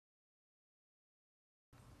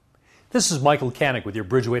This is Michael Canick with your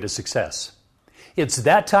Bridgeway to Success. It's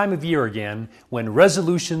that time of year again when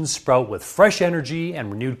resolutions sprout with fresh energy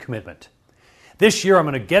and renewed commitment. This year I'm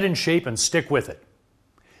going to get in shape and stick with it.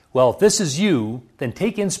 Well, if this is you, then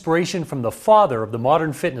take inspiration from the father of the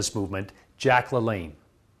modern fitness movement, Jack LaLanne.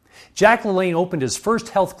 Jack LaLanne opened his first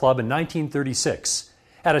health club in 1936,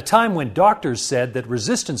 at a time when doctors said that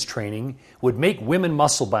resistance training would make women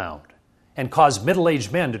muscle-bound and cause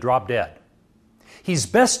middle-aged men to drop dead. He's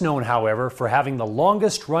best known, however, for having the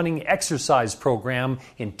longest-running exercise program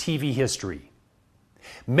in TV history.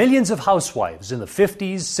 Millions of housewives in the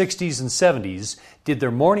 50s, 60s, and 70s did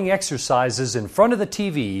their morning exercises in front of the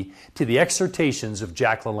TV to the exhortations of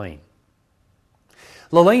Jack LaLanne.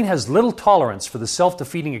 LaLanne has little tolerance for the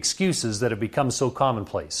self-defeating excuses that have become so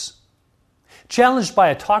commonplace. Challenged by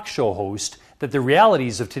a talk show host that the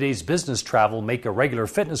realities of today's business travel make a regular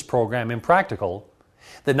fitness program impractical,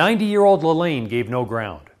 the 90-year-old LaLanne gave no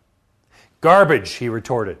ground. "Garbage," he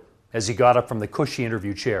retorted as he got up from the cushy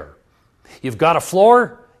interview chair. "You've got a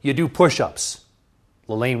floor, you do push-ups."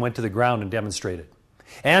 LaLanne went to the ground and demonstrated.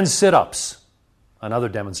 "And sit-ups." Another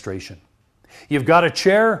demonstration. "You've got a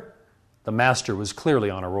chair?" The master was clearly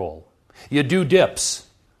on a roll. "You do dips."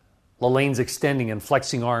 LaLanne's extending and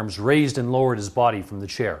flexing arms raised and lowered his body from the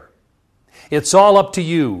chair. "It's all up to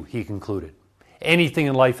you," he concluded. "Anything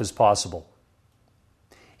in life is possible."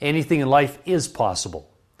 Anything in life is possible.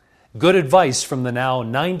 Good advice from the now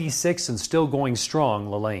 96 and still going strong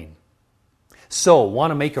LaLanne. So, want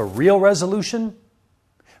to make a real resolution?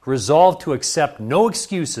 Resolve to accept no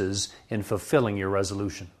excuses in fulfilling your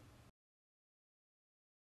resolution.